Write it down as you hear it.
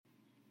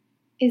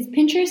Is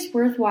Pinterest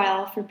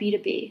worthwhile for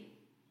B2B?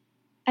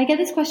 I get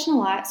this question a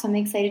lot, so I'm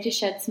excited to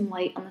shed some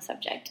light on the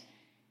subject.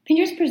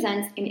 Pinterest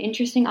presents an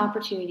interesting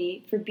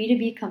opportunity for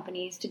B2B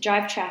companies to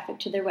drive traffic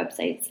to their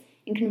websites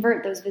and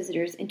convert those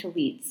visitors into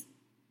leads.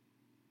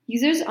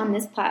 Users on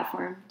this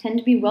platform tend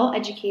to be well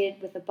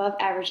educated with above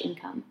average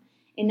income,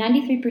 and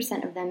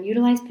 93% of them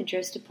utilize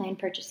Pinterest to plan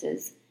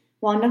purchases,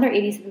 while another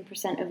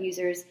 87% of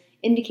users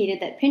indicated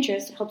that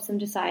Pinterest helps them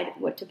decide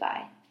what to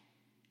buy.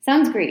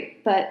 Sounds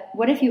great, but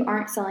what if you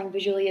aren't selling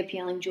visually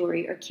appealing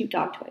jewelry or cute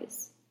dog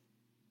toys?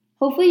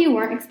 Hopefully you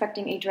weren't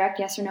expecting a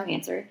direct yes or no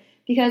answer,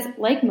 because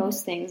like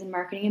most things in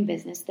marketing and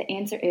business, the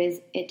answer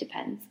is it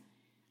depends.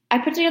 I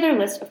put together a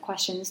list of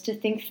questions to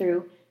think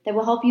through that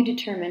will help you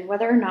determine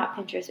whether or not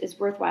Pinterest is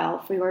worthwhile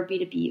for your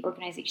B2B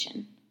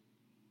organization.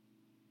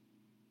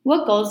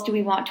 What goals do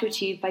we want to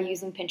achieve by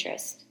using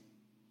Pinterest?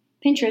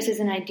 Pinterest is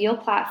an ideal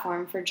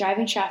platform for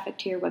driving traffic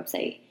to your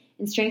website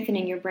and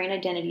strengthening your brand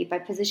identity by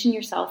positioning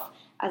yourself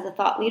as a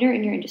thought leader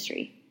in your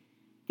industry.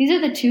 These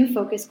are the two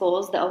focus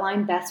goals that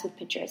align best with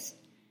Pinterest.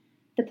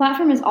 The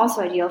platform is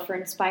also ideal for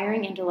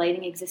inspiring and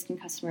delighting existing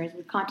customers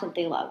with content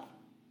they love.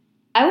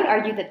 I would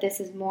argue that this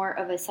is more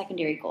of a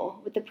secondary goal,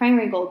 with the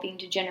primary goal being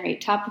to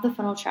generate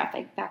top-of-the-funnel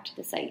traffic back to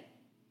the site.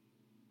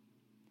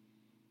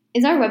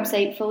 Is our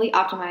website fully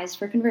optimized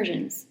for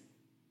conversions?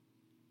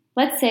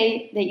 Let's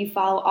say that you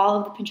follow all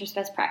of the Pinterest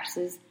best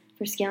practices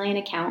for scaling an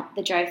account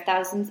that drives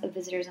thousands of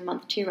visitors a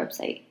month to your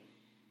website.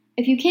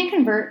 If you can't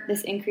convert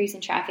this increase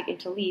in traffic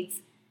into leads,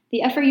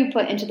 the effort you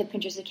put into the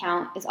Pinterest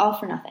account is all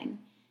for nothing.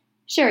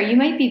 Sure, you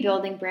might be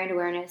building brand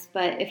awareness,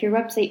 but if your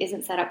website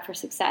isn't set up for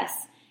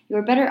success, you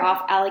are better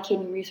off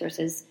allocating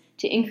resources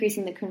to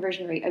increasing the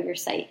conversion rate of your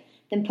site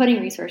than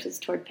putting resources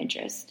toward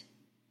Pinterest.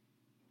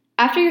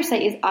 After your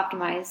site is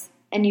optimized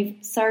and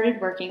you've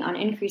started working on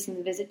increasing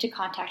the visit to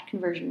contact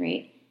conversion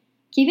rate,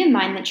 keep in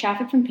mind that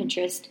traffic from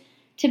Pinterest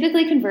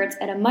typically converts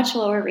at a much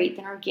lower rate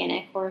than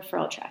organic or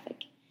referral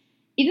traffic.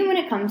 Even when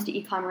it comes to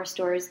e-commerce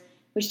stores,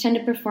 which tend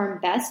to perform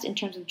best in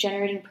terms of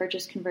generating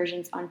purchase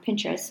conversions on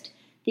Pinterest,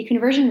 the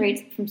conversion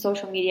rates from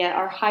social media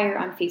are higher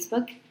on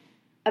Facebook,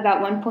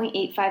 about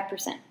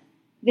 1.85%,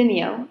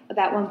 Vimeo,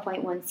 about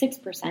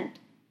 1.16%,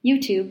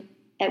 YouTube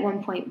at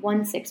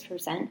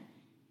 1.16%,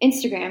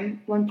 Instagram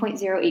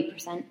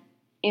 1.08%,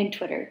 and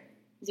Twitter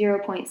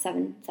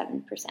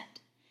 0.77%,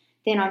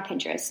 than on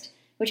Pinterest,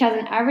 which has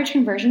an average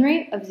conversion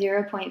rate of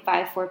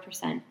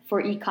 0.54% for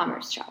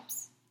e-commerce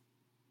shops.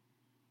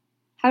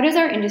 How does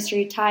our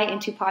industry tie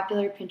into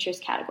popular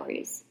Pinterest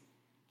categories?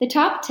 The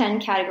top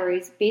 10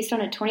 categories based on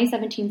a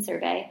 2017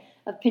 survey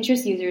of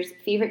Pinterest users'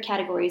 favorite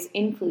categories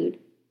include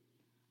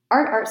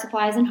art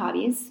supplies, and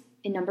hobbies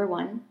in number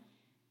 1.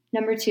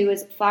 Number 2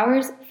 is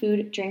flowers,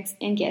 food, drinks,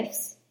 and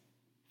gifts,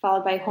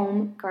 followed by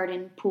home,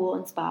 garden, pool,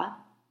 and spa.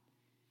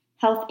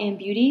 Health and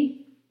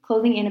beauty,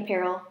 clothing and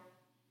apparel,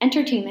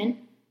 entertainment,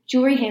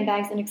 jewelry,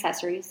 handbags, and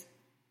accessories,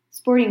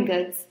 sporting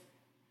goods,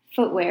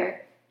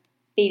 footwear,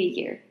 baby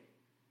gear.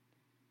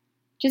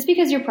 Just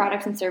because your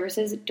products and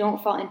services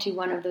don't fall into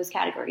one of those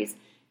categories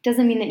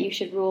doesn't mean that you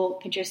should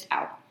rule Pinterest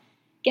out.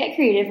 Get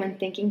creative when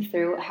thinking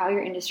through how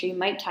your industry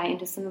might tie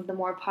into some of the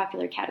more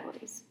popular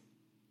categories.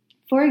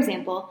 For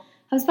example,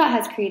 HubSpot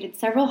has created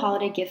several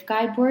holiday gift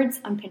guide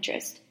boards on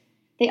Pinterest.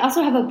 They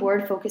also have a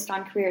board focused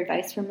on career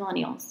advice for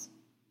millennials.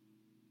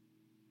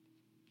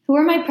 Who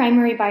are my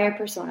primary buyer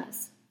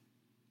personas?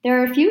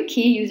 There are a few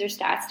key user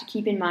stats to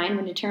keep in mind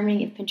when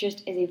determining if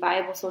Pinterest is a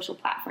viable social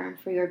platform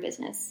for your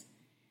business.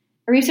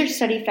 A research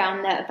study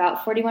found that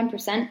about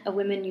 41% of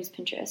women use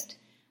Pinterest,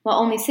 while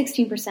only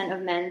 16%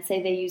 of men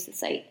say they use the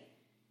site.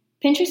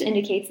 Pinterest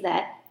indicates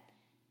that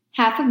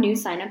half of new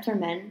signups are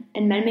men,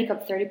 and men make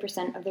up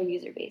 30% of their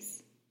user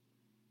base.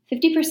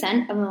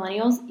 50% of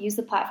millennials use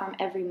the platform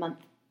every month.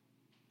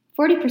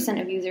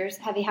 40% of users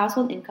have a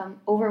household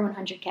income over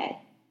 $100K.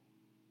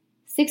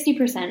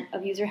 60%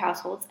 of user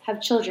households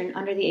have children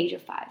under the age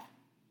of 5.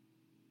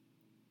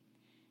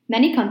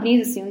 Many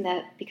companies assume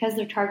that because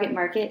their target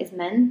market is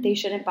men, they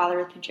shouldn't bother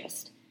with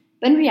Pinterest.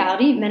 But in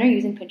reality, men are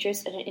using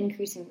Pinterest at an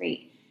increasing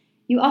rate.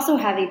 You also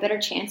have a better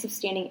chance of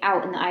standing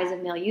out in the eyes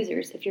of male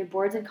users if your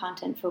boards and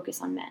content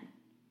focus on men.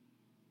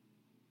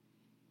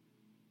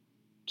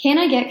 Can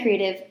I get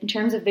creative in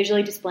terms of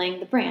visually displaying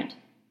the brand?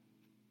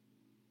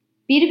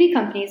 B2B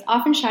companies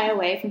often shy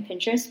away from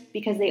Pinterest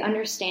because they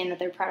understand that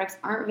their products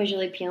aren't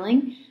visually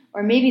appealing,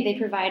 or maybe they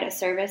provide a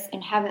service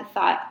and haven't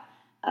thought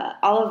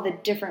all of the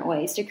different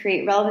ways to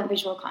create relevant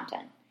visual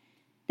content.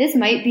 This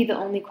might be the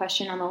only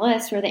question on the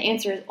list where the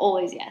answer is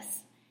always yes.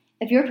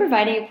 If you're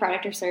providing a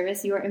product or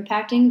service, you are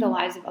impacting the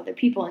lives of other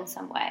people in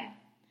some way.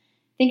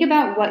 Think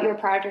about what your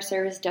product or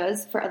service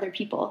does for other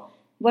people,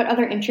 what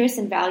other interests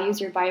and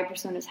values your buyer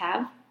personas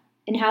have,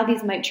 and how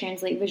these might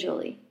translate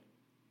visually.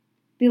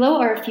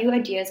 Below are a few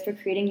ideas for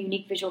creating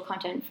unique visual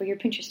content for your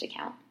Pinterest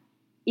account,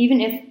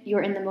 even if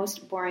you're in the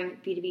most boring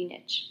B2B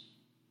niche.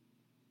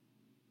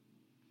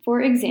 For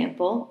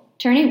example,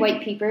 turn a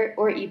white paper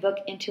or ebook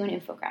into an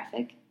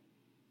infographic.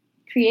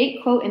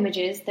 Create quote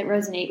images that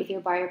resonate with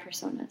your buyer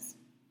personas.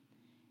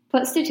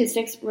 Put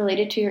statistics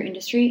related to your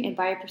industry and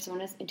buyer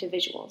personas into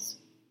visuals.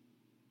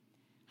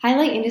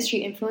 Highlight industry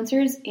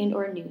influencers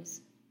and/or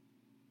news.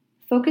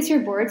 Focus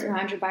your boards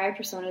around your buyer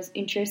persona's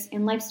interests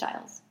and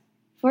lifestyles.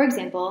 For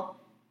example,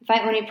 if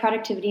I own a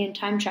productivity and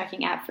time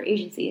tracking app for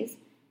agencies,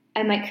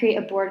 I might create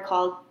a board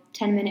called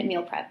 10-Minute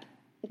Meal Prep.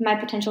 If my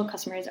potential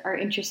customers are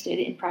interested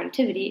in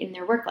productivity in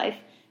their work life,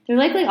 they're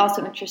likely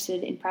also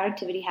interested in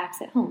productivity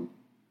hacks at home.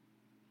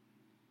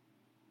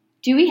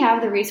 Do we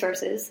have the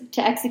resources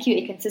to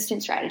execute a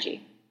consistent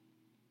strategy?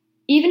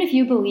 Even if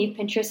you believe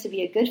Pinterest to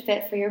be a good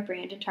fit for your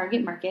brand and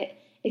target market,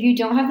 if you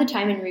don't have the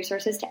time and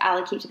resources to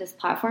allocate to this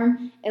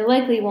platform, it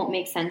likely won't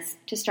make sense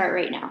to start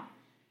right now.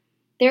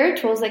 There are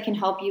tools that can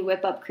help you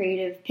whip up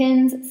creative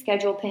pins,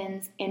 schedule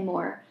pins, and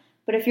more,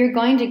 but if you're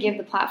going to give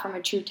the platform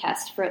a true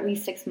test for at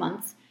least 6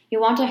 months,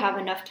 you'll want to have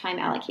enough time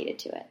allocated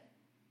to it.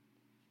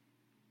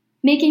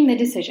 Making the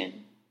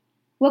decision.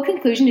 What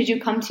conclusion did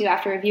you come to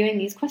after reviewing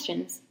these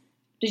questions?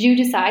 Did you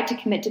decide to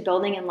commit to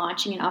building and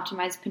launching an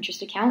optimized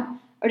Pinterest account,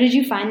 or did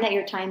you find that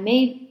your time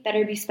may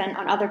better be spent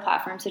on other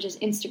platforms such as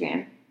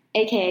Instagram,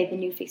 aka the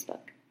new Facebook?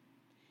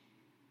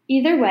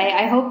 Either way,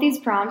 I hope these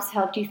prompts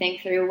helped you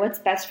think through what's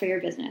best for your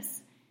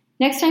business.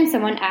 Next time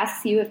someone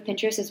asks you if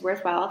Pinterest is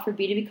worthwhile for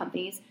B2B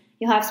companies,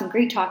 you'll have some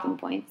great talking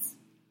points.